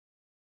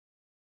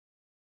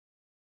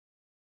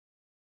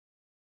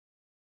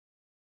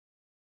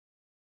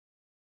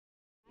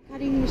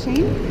Cutting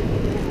machine.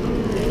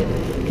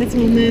 That's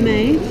all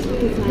mermaid.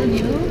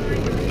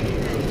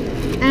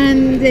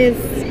 And there's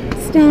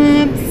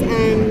stamps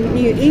and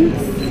new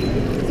inks.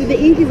 So the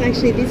ink is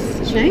actually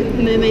this shape,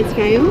 the mermaid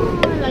scale.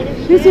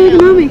 It's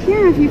ergonomic,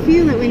 yeah, if you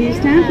feel it when you're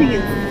stamping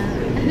it.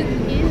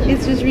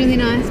 It's just really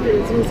nice, but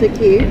it's also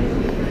cute.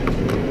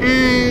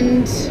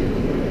 And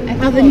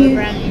other new,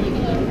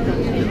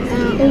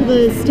 all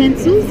the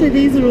stencils. So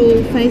these are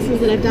all faces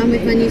that I've done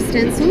with my new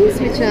stencils,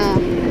 which are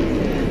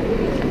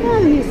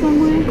here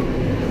somewhere.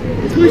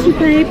 Squishy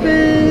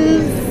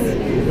papers,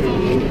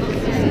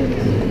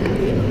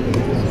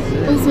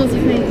 all sorts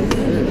of things.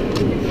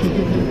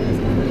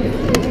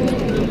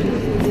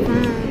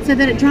 So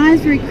that it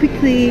dries very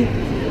quickly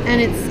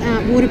and it's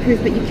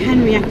waterproof, but you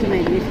can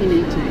reactivate it if you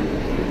need to.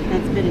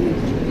 That's better than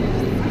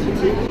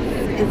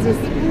it's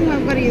just, oh,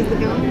 I've got to use the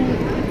gold.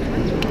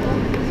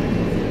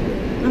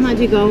 I might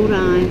do gold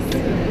eyes.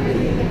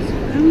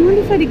 I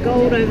wonder if I did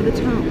gold over the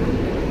top.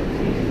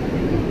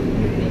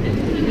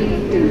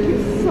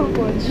 So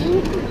much. I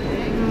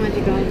might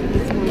do gold with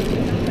this one.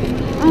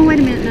 Oh, wait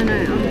a minute. No.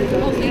 I'll do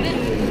gold.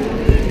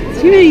 It's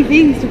too many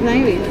things to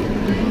play with.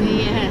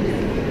 Yeah.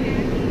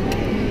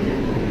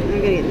 I've got to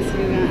get this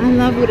figure. I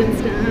love wooden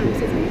stamps.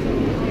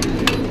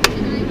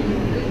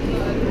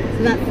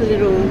 So that's the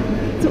little...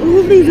 So all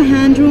of these are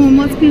hand-drawn.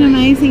 What's been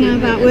amazing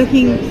about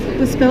working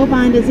with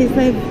spellbinders is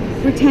they've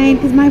retained...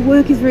 Because my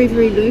work is very,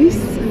 very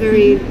loose and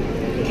very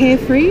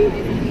carefree,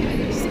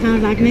 just kind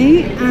of like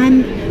me.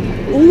 And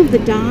all of the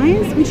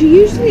dies, which are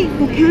usually,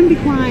 or can be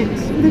quite...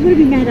 Well, they've got to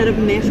be made out of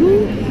metal.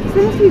 So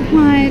they have to be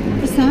quite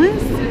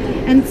precise.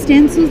 And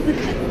stencils,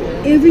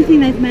 everything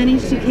they've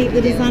managed to keep,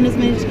 the designers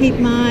managed to keep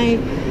my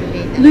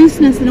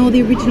looseness and all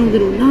the original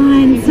little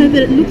lines so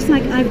that it looks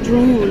like I've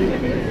drawn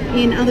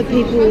in other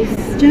people's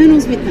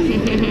journals with them,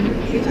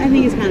 which I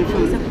think is kind of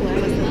fun. So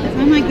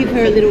I might give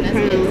her a little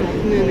crown,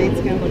 mermaid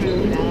scale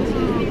crown.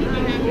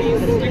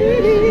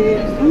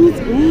 Oh, it's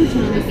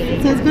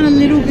gorgeous. So it's got a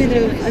little bit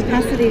of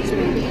opacity to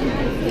it.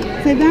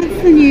 So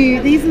that's the new,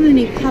 these are the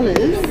new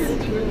colours,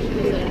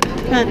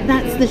 but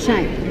that's the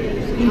shape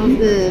of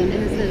the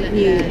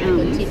new,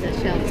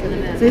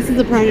 so this is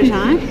a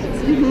prototype.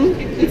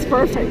 It's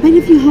perfect. But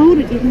if you hold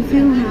it, you can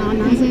feel how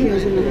nice it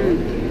feels in the hand.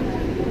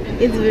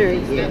 It's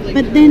very cute.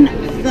 But then,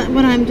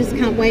 what I just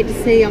can't wait to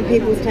see on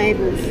people's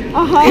tables.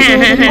 All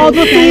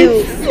the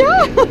scales.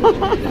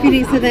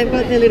 Fitting, so they've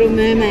got their little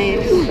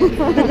mermaid.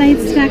 But they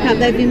stack up.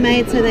 They've been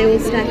made so they all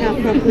stack up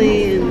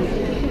properly, and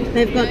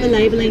they've got the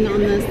labelling on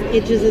the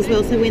edges as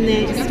well. So when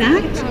they're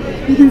stacked,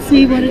 you can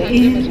see what it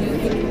is.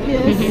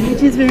 Yes.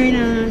 Which is very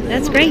nice.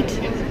 That's great.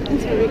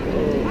 That's very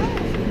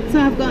cool. So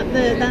I've got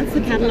that's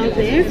the catalogue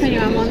there. If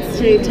anyone wants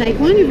to take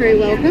one, you're very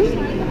welcome.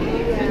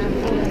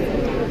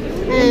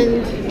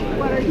 And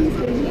What are these?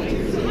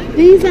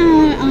 these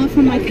are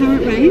from my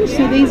current range.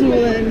 So these are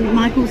all in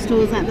Michael's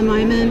stores at the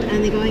moment,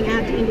 and they're going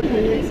out to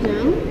independents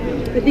now.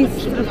 But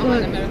this, I've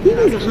got, I think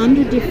there's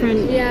 100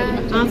 different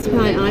art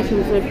supply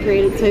items that I've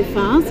created so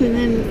far. So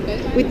then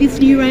with this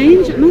new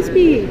range, it must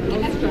be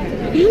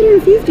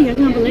 150, I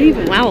can't believe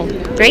it. Wow,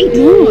 great.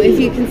 More if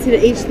you consider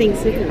each thing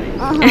separately.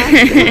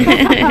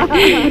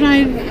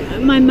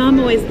 But my mum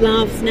always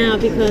laughs now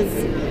because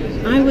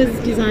I was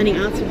designing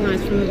art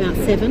supplies from about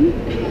 7,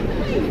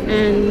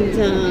 and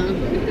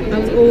I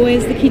was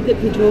always the kid that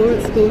could draw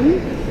at school,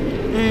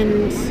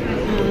 and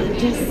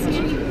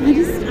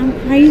I'm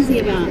crazy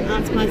about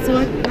art supplies, so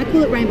I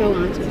call it rainbow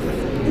artists.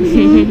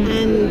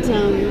 And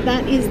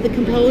that is the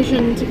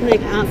compulsion to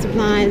collect art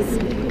supplies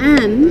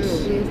and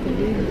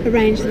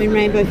arrange them in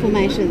rainbow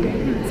formation.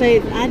 So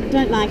I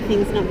don't like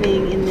things not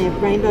being in their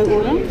rainbow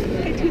order.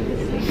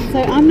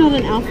 So I'm not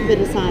an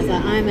alphabeticizer,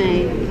 I'm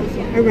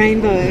a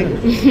rainbow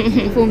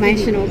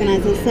formation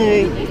organizer. So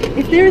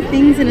if there are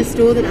things in a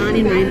store that aren't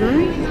in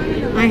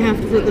rainbow, I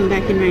have to put them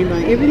back in rainbow.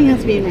 Everything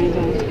has to be in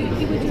rainbow,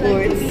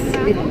 or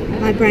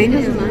my brain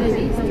doesn't like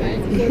it.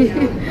 So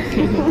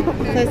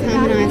it's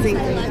harmonising.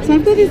 So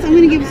I've got this, I'm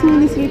going to give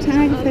someone this little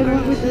tag if they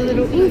want with the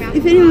little,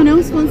 if anyone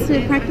else wants to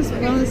practice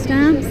with roller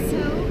stamps,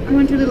 you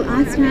want a little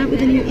ice stamp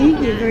with a new ink,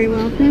 you're very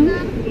welcome.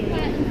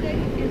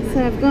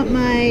 So I've got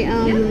my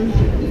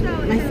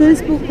my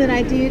first book that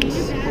I did,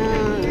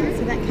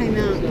 so that came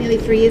out nearly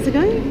 3 years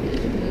ago.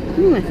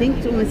 I think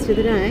it's almost to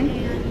the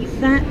day.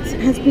 That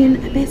has been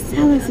a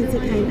bestseller since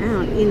it came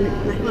out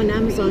on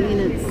Amazon in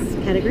its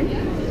category.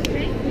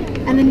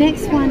 And the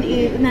next one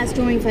is, and that's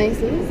Drawing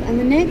Faces, and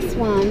the next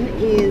one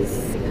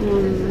is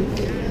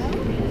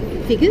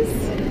Figures.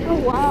 Oh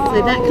wow!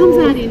 So that comes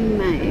out in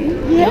May.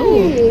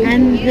 Yay!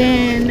 And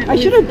then I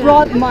should have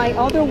brought my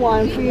other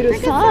one for you to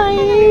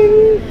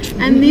sign.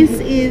 And this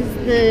is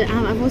the,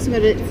 I've also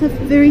got it's a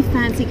very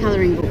fancy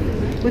colouring book.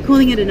 We're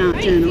calling it an art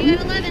journal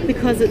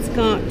because it's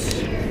got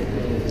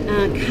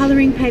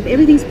colouring paper,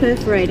 everything's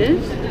perforated.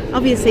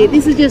 Obviously,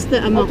 this is just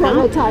a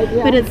mock-up,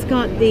 but it's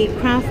got the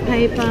craft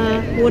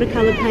paper,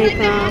 watercolour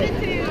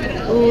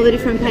paper, all the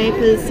different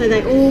papers, so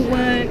they all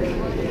work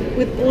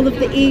with all of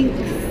the inks,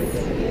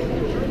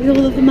 with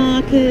all of the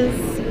markers,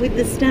 with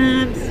the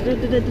stamps,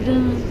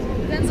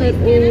 so it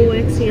all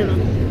works together.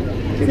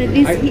 So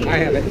this here, I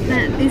have it.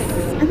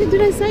 I think,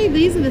 did I say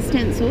these are the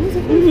stencils?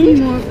 I've got a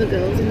few more of the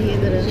girls in here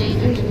that are...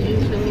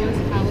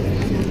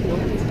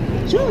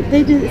 Sure,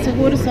 it's a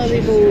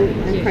water-soluble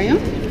crayon.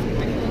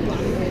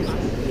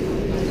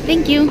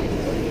 Thank you.